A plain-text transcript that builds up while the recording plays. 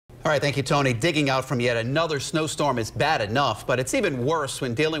All right, thank you, Tony. Digging out from yet another snowstorm is bad enough, but it's even worse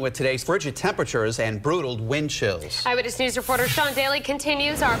when dealing with today's frigid temperatures and brutal wind chills. Eyewitness News reporter Sean Daly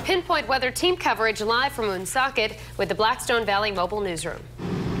continues our pinpoint weather team coverage live from Woonsocket with the Blackstone Valley Mobile Newsroom.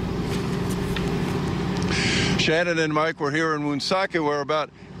 Shannon and Mike were here in Woonsocket where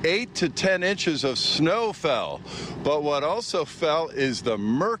about 8 to 10 inches of snow fell. But what also fell is the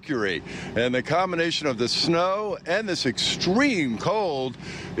mercury. And the combination of the snow and this extreme cold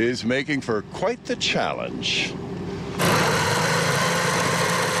is making for quite the challenge.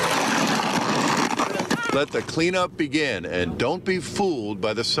 Let the cleanup begin, and don't be fooled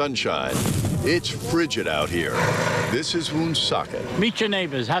by the sunshine. It's frigid out here. This is Woonsocket. Meet your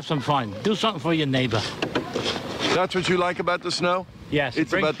neighbors, have some fun. Do something for your neighbor. That's what you like about the snow? Yes,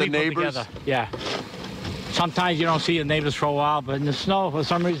 it's about the neighbors. Together. Yeah. Sometimes you don't see your neighbors for a while, but in the snow, for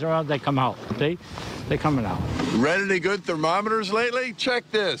some reason, they come out. See? They're coming out. Read any good thermometers lately?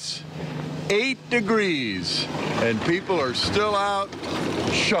 Check this. 8 degrees, and people are still out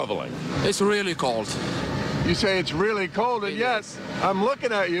shoveling. It's really cold. You say it's really cold, and yes, I'm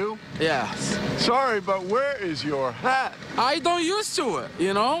looking at you. Yes. Sorry, but where is your hat? I don't used to it,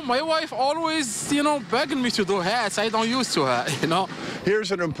 you know. My wife always, begging me to do hats. I don't used to it,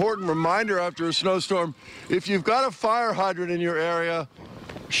 Here's an important reminder after a snowstorm. If you've got a fire hydrant in your area,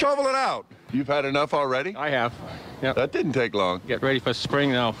 shovel it out. You've had enough already? I have. Yep. That didn't take long. Get ready for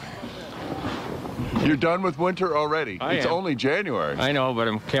spring now. You're done with winter already. It's only January. I know, but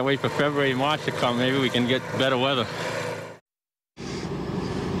I can't wait for February and March to come. Maybe we can get better weather.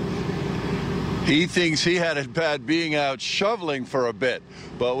 He thinks he had it bad being out shoveling for a bit,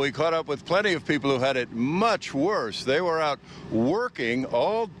 but we caught up with plenty of people who had it much worse. They were out working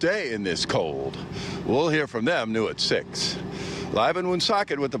all day in this cold. We'll hear from them new at 6. Live in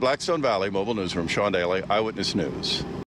Woonsocket with the Blackstone Valley Mobile Newsroom, Sean Daly, Eyewitness News.